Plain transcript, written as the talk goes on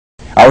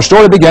Our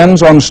story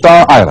begins on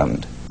Star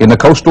Island, in the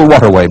coastal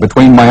waterway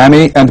between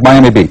Miami and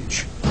Miami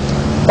Beach.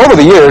 Over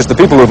the years, the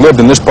people who have lived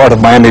in this part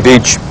of Miami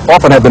Beach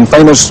often have been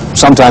famous,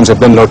 sometimes have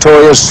been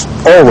notorious,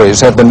 always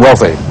have been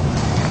wealthy.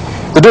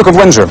 The Duke of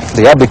Windsor,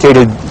 the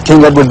abdicated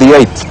King Edward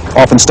VIII,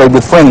 often stayed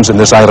with friends in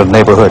this island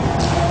neighborhood.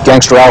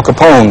 Gangster Al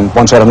Capone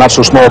once had a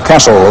not-so-small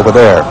castle over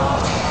there.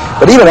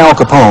 But even Al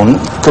Capone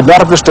could not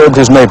have disturbed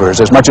his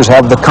neighbors as much as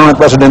have the current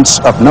residents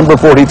of number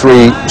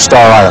 43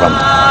 Star Island.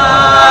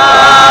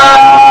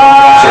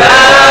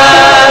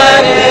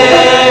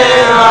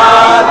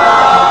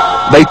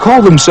 They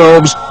call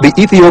themselves the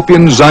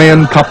Ethiopian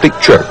Zion Coptic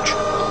Church,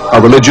 a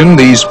religion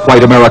these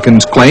white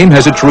Americans claim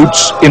has its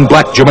roots in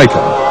black Jamaica.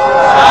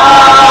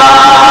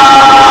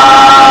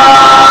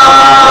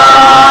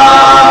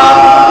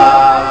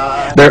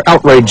 Their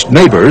outraged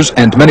neighbors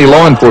and many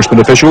law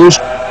enforcement officials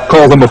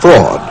call them a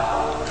fraud,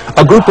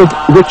 a group of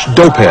rich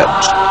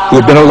dopeheads who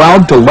have been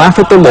allowed to laugh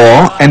at the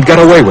law and get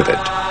away with it.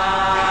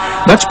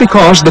 That's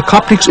because the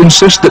Coptics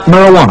insist that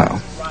marijuana,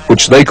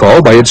 which they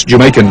call by its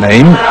Jamaican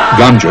name,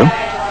 ganja,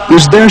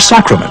 is their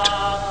sacrament,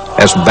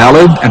 as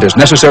valid and as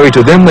necessary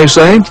to them, they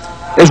say,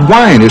 as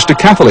wine is to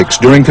Catholics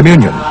during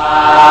communion.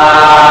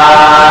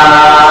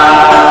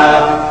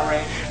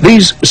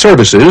 These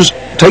services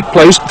take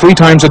place 3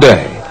 times a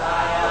day,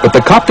 but the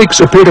Coptics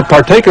appear to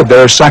partake of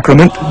their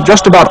sacrament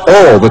just about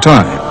all the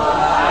time.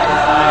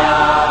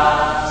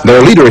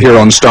 Their leader here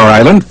on Star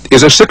Island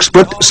is a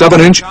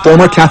 6'7"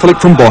 former Catholic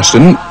from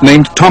Boston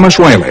named Thomas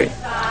Riley.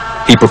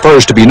 He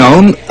prefers to be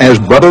known as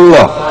Brother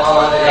Love.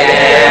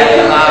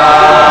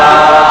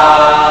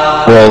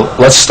 Well,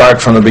 let's start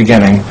from the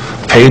beginning.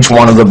 Page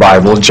 1 of the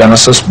Bible,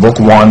 Genesis book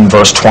 1,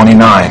 verse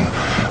 29.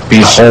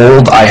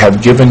 Behold, I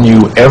have given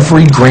you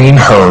every green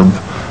herb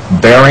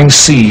bearing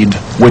seed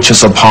which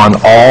is upon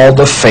all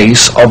the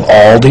face of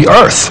all the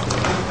earth.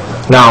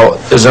 Now,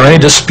 is there any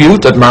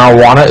dispute that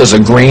marijuana is a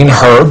green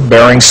herb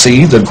bearing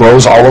seed that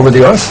grows all over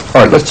the earth?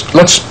 All right,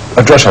 let's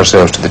address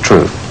ourselves to the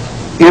truth.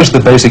 Is the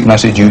basic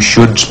message you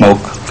should smoke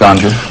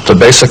ganja? The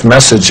basic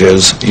message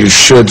is you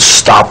should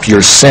stop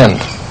your sin.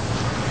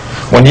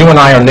 When you and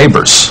I are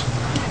neighbors,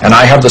 and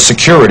I have the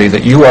security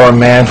that you are a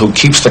man who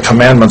keeps the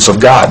commandments of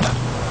God,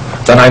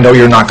 then I know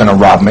you're not going to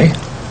rob me,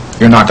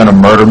 you're not going to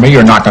murder me,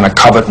 you're not going to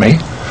covet me.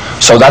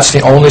 So that's the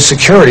only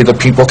security that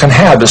people can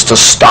have, is to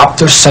stop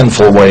their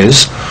sinful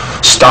ways,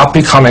 stop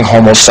becoming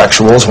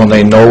homosexuals when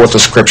they know what the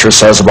scripture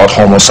says about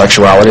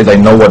homosexuality. They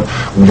know what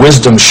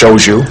wisdom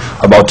shows you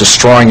about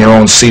destroying your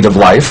own seed of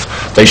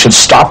life. They should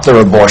stop their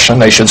abortion.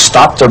 They should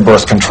stop their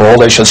birth control.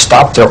 They should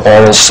stop their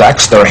oral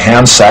sex, their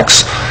hand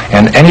sex,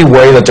 and any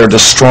way that they're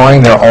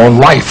destroying their own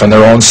life and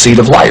their own seed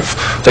of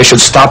life. They should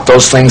stop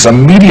those things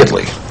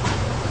immediately.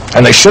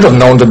 And they should have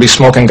known to be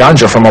smoking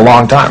ganja from a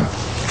long time.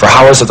 For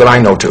how is it that I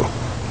know to?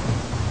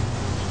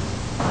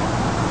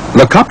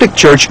 The Coptic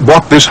Church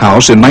bought this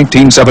house in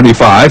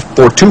 1975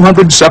 for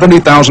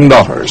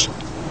 $270,000,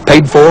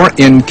 paid for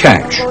in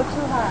cash.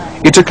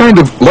 It's a kind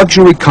of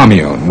luxury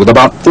commune with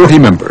about 40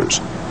 members,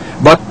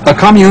 but a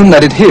commune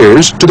that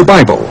adheres to the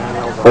Bible,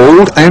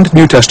 Old and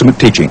New Testament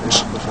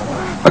teachings,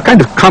 a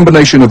kind of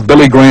combination of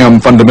Billy Graham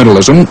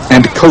fundamentalism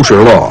and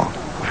kosher law.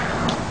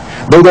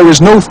 Though there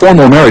is no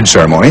formal marriage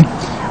ceremony,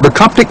 the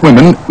Coptic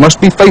women must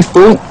be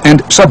faithful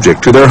and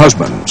subject to their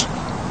husbands.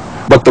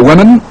 But the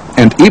women,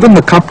 and even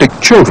the Coptic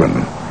children,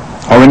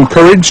 are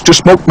encouraged to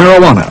smoke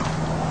marijuana.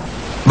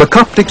 The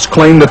Coptics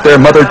claim that their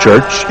mother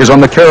church is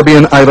on the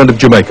Caribbean island of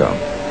Jamaica.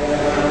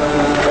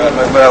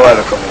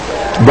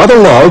 Brother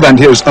Love and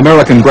his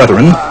American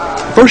brethren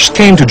first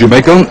came to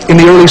Jamaica in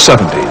the early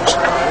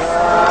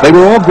 70s. They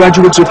were all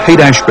graduates of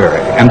Haight-Ashbury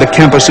and the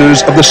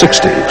campuses of the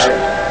 60s,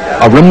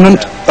 a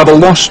remnant of a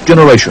lost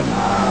generation.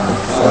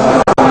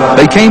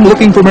 They came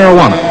looking for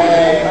marijuana,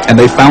 and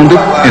they found it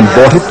and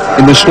bought it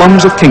in the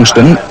slums of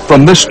Kingston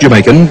from this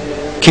Jamaican,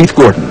 Keith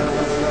Gordon.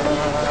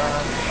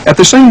 At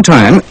the same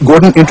time,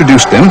 Gordon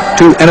introduced them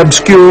to an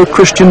obscure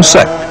Christian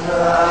sect.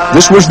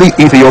 This was the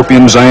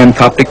Ethiopian Zion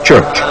Coptic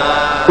Church,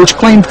 which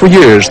claimed for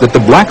years that the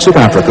blacks of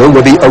Africa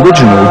were the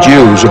original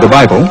Jews of the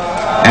Bible,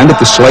 and that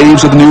the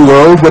slaves of the New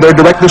World were their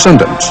direct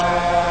descendants.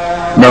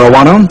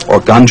 Marijuana, or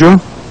ganja,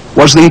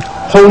 was the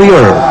holy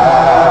herb.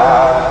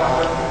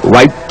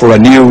 Ripe for a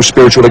new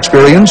spiritual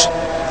experience,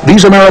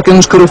 these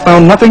Americans could have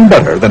found nothing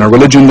better than a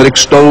religion that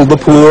extolled the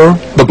poor,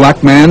 the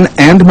black man,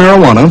 and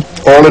marijuana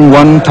all in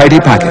one tidy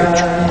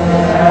package.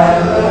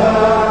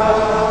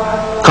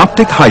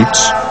 Coptic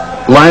Heights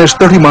lies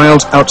 30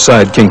 miles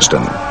outside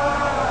Kingston.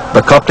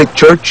 The Coptic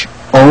Church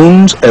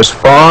owns as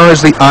far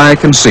as the eye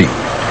can see.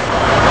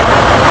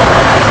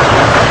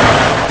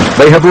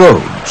 They have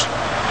roads.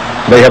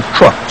 They have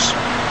trucks.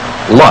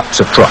 Lots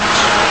of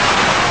trucks.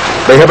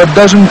 They have a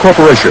dozen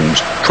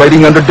corporations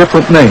trading under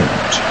different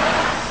names.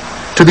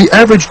 To the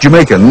average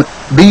Jamaican,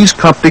 these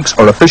Coptics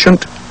are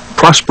efficient,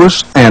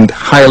 prosperous, and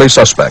highly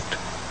suspect.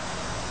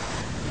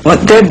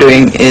 What they're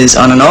doing is,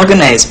 on an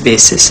organized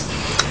basis,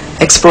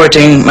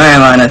 exporting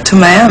marijuana to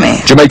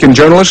Miami. Jamaican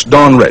journalist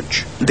Dawn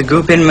Rich. The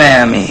group in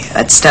Miami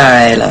at Star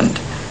Island,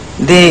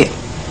 they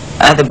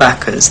are the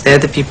backers. They're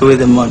the people with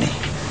the money.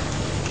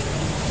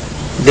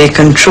 They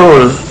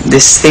control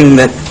this thing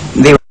that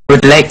they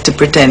would like to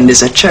pretend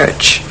is a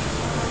church.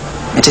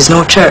 It is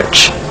no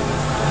church.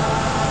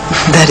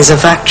 That is a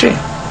factory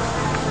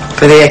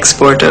for the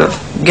export of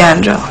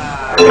ganja.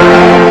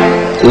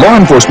 Law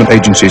enforcement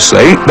agencies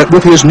say that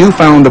with his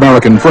newfound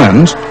American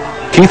friends,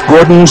 Keith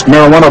Gordon's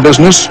marijuana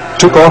business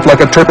took off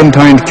like a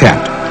turpentined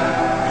cat.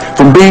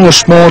 From being a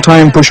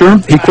small-time pusher,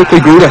 he quickly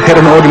grew to head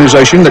an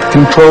organization that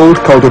controlled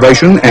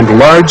cultivation and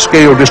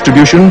large-scale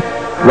distribution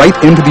right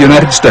into the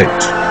United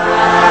States.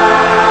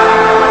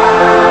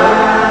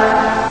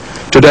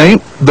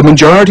 Today, the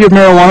majority of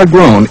marijuana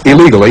grown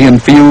illegally in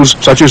fields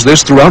such as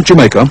this throughout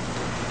Jamaica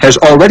has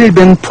already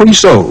been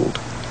pre-sold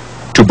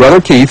to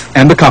Brother Keith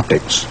and the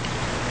Coptics.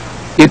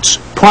 It's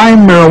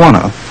prime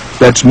marijuana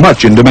that's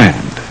much in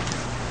demand.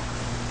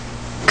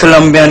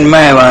 Colombian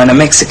marijuana,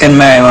 Mexican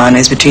marijuana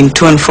is between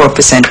 2 and 4%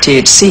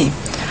 THC.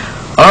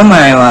 Our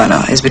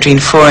marijuana is between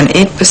 4 and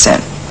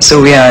 8%,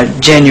 so we are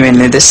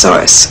genuinely the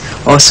source,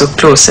 also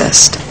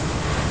closest.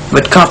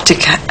 But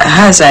Coptic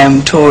has, I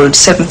am told,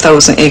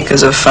 7,000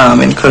 acres of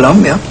farm in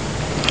Colombia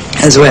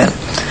as well.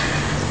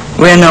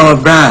 We are now a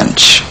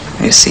branch,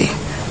 you see.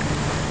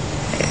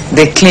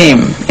 They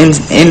claim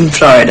in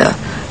Florida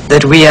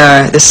that we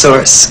are the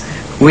source.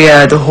 We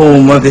are the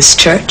home of this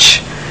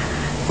church.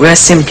 We are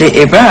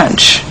simply a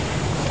branch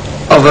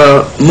of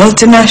a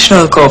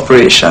multinational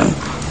corporation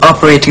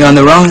operating on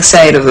the wrong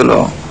side of the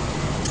law.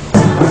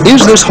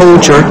 Is this whole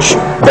church,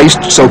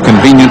 based so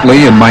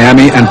conveniently in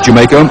Miami and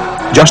Jamaica,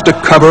 just a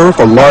cover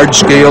for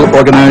large-scale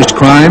organized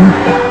crime?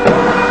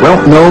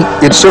 Well, no,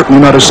 it's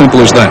certainly not as simple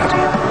as that.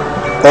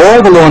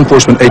 All the law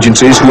enforcement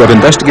agencies who have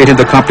investigated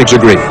the Coptics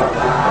agree.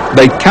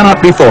 They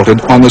cannot be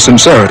faulted on the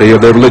sincerity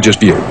of their religious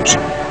views.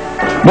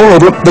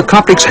 Moreover, the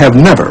Coptics have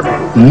never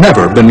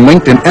been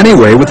linked in any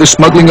way with the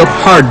smuggling of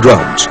hard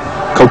drugs,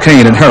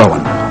 cocaine and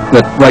heroin,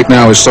 that right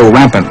now is so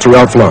rampant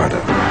throughout Florida,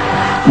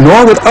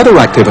 nor with other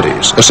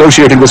activities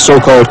associated with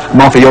so-called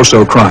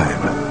mafioso crime,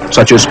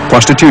 such as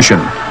prostitution,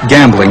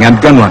 gambling,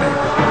 and gun running.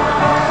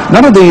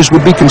 None of these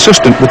would be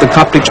consistent with the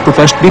Coptics'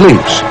 professed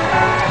beliefs.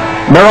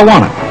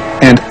 Marijuana,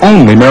 and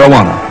only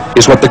marijuana,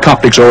 is what the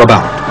Coptics are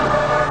about.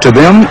 To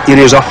them, it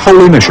is a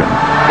holy mission.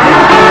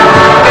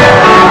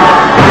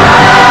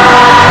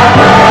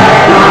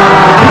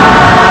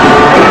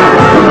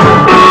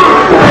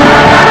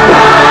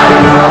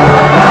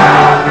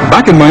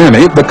 Back in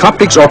Miami, the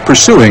Coptics are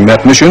pursuing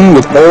that mission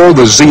with all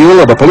the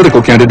zeal of a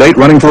political candidate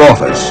running for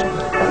office.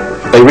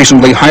 They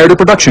recently hired a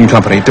production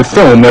company to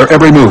film their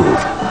every move,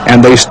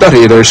 and they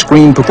study their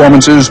screen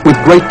performances with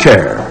great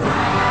care.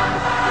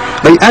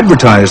 They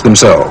advertise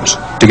themselves,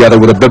 together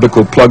with a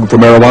biblical plug for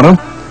marijuana,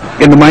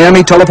 in the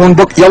Miami telephone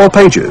book Yellow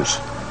Pages.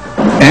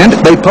 And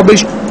they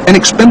publish an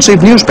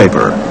expensive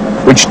newspaper,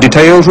 which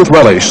details with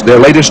relish their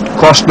latest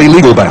costly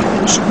legal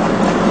battles.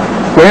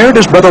 Where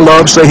does Brother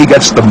Love say he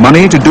gets the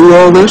money to do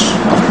all this?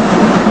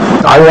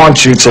 I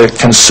want you to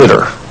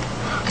consider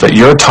that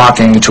you're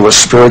talking to a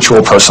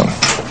spiritual person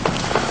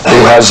who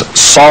has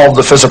solved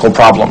the physical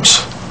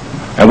problems.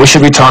 And we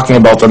should be talking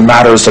about the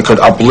matters that could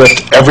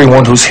uplift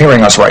everyone who's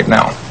hearing us right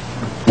now.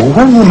 Well,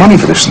 where's the money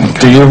for this thing?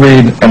 Do you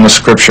read in the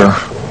scripture,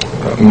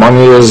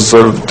 money is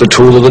the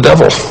tool of the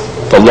devil.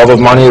 The love of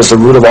money is the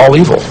root of all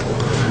evil.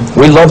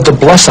 We love the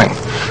blessing.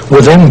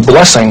 Within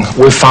blessing,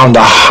 we've found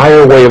a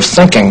higher way of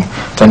thinking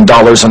than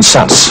dollars and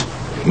cents.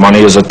 Money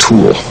is a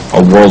tool,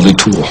 a worldly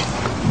tool.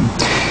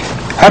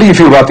 How do you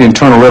feel about the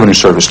Internal Revenue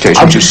Service case?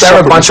 They're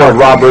a bunch of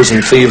robbers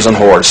and thieves and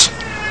whores.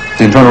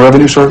 The Internal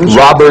Revenue Service?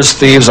 Robbers,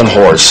 thieves, and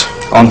whores.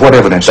 On what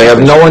evidence? They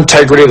have no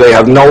integrity. They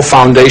have no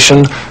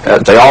foundation.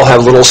 They all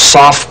have little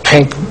soft,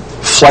 pink,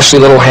 fleshy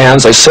little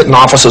hands. They sit in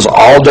offices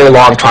all day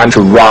long trying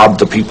to rob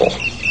the people.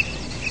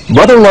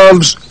 Brother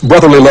Love's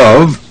brotherly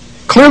love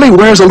clearly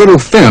wears a little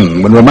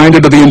thin when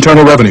reminded of the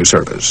Internal Revenue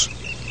Service.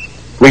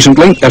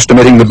 Recently,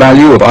 estimating the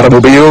value of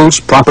automobiles,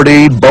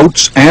 property,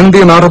 boats, and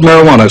the amount of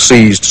marijuana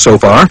seized so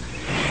far,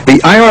 the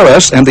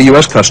IRS and the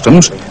U.S.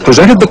 Customs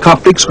presented the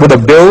Coptics with a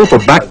bill for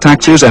back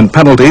taxes and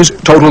penalties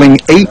totaling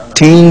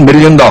 $18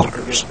 million.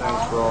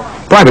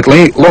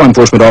 Privately, law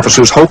enforcement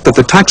officers hope that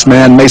the tax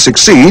man may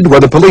succeed where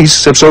the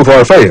police have so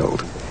far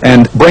failed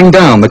and bring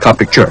down the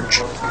Coptic Church.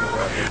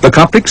 The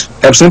Coptics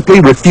have simply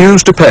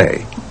refused to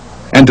pay,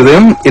 and to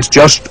them it's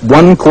just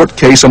one court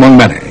case among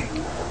many.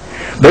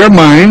 Their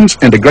minds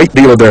and a great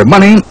deal of their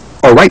money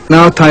are right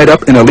now tied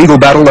up in a legal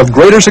battle of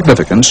greater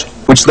significance,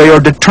 which they are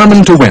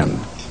determined to win,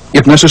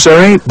 if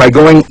necessary, by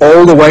going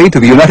all the way to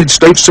the United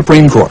States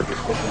Supreme Court.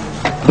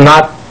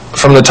 Not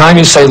from the time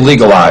you say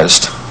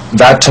legalized,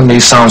 that to me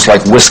sounds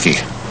like whiskey.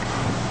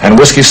 And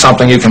whiskey's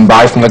something you can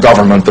buy from the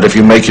government, but if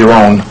you make your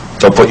own,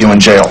 they'll put you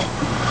in jail.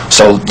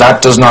 So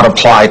that does not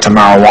apply to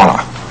marijuana.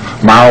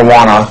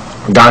 Marijuana,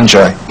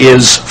 ganja,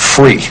 is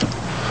free.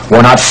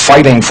 We're not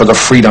fighting for the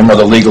freedom or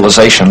the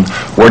legalization.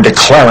 We're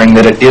declaring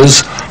that it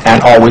is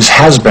and always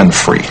has been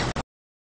free.